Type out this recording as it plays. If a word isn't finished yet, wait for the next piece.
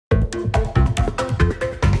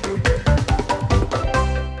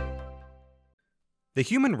The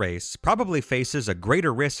human race probably faces a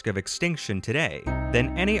greater risk of extinction today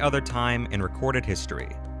than any other time in recorded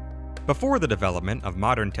history. Before the development of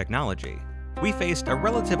modern technology, we faced a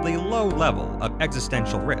relatively low level of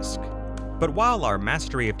existential risk. But while our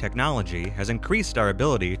mastery of technology has increased our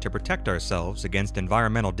ability to protect ourselves against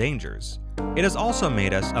environmental dangers, it has also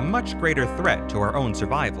made us a much greater threat to our own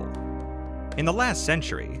survival. In the last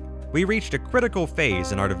century, we reached a critical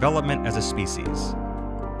phase in our development as a species.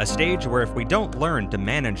 A stage where if we don't learn to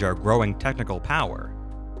manage our growing technical power,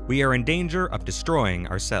 we are in danger of destroying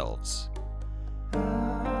ourselves.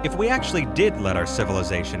 If we actually did let our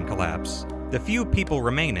civilization collapse, the few people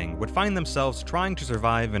remaining would find themselves trying to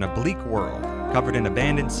survive in a bleak world covered in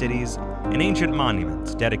abandoned cities and ancient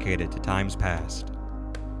monuments dedicated to times past.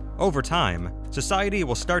 Over time, society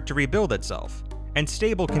will start to rebuild itself, and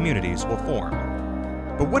stable communities will form.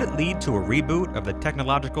 But would it lead to a reboot of the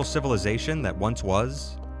technological civilization that once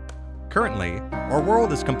was? Currently, our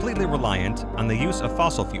world is completely reliant on the use of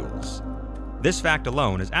fossil fuels. This fact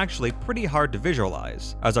alone is actually pretty hard to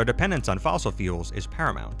visualize, as our dependence on fossil fuels is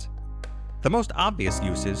paramount. The most obvious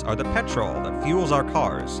uses are the petrol that fuels our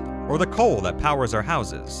cars, or the coal that powers our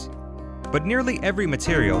houses. But nearly every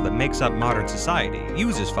material that makes up modern society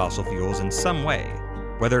uses fossil fuels in some way,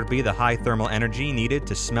 whether it be the high thermal energy needed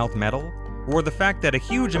to smelt metal, or the fact that a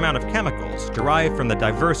huge amount of chemicals derive from the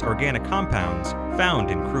diverse organic compounds found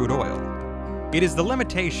in crude oil. It is the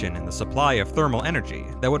limitation in the supply of thermal energy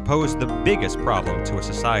that would pose the biggest problem to a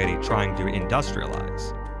society trying to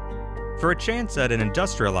industrialize. For a chance at an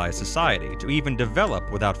industrialized society to even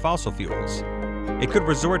develop without fossil fuels, it could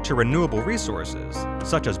resort to renewable resources,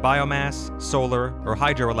 such as biomass, solar, or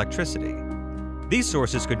hydroelectricity. These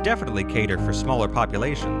sources could definitely cater for smaller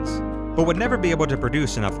populations, but would never be able to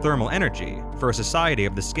produce enough thermal energy for a society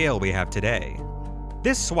of the scale we have today.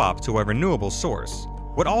 This swap to a renewable source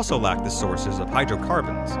would also lack the sources of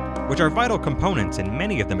hydrocarbons, which are vital components in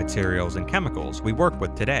many of the materials and chemicals we work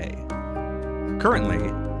with today.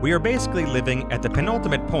 Currently, we are basically living at the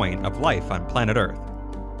penultimate point of life on planet Earth.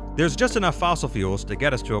 There's just enough fossil fuels to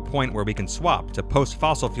get us to a point where we can swap to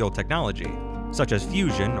post-fossil fuel technology, such as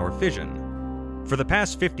fusion or fission. For the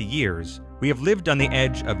past 50 years, we have lived on the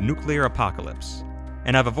edge of nuclear apocalypse,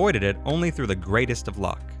 and have avoided it only through the greatest of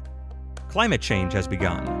luck. Climate change has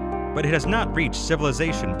begun, but it has not reached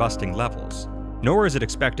civilization-busting levels, nor is it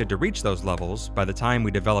expected to reach those levels by the time we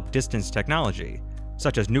develop distance technology,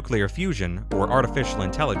 such as nuclear fusion or artificial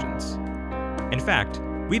intelligence. In fact,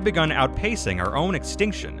 we've begun outpacing our own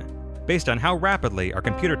extinction based on how rapidly our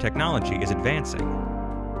computer technology is advancing.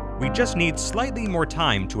 We just need slightly more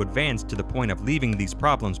time to advance to the point of leaving these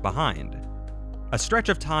problems behind. A stretch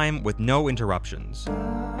of time with no interruptions.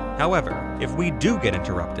 However, if we do get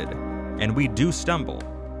interrupted, and we do stumble,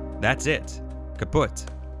 that's it. Kaput.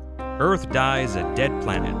 Earth dies a dead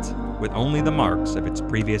planet, with only the marks of its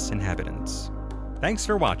previous inhabitants. Thanks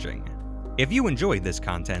for watching. If you enjoyed this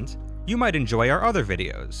content, you might enjoy our other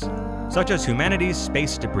videos, such as humanity's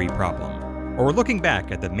space debris problem, or looking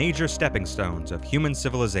back at the major stepping stones of human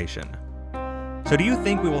civilization. So do you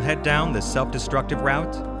think we will head down this self-destructive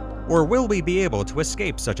route? Or will we be able to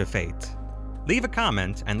escape such a fate? Leave a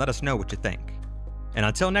comment and let us know what you think. And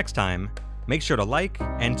until next time, make sure to like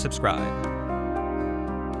and subscribe.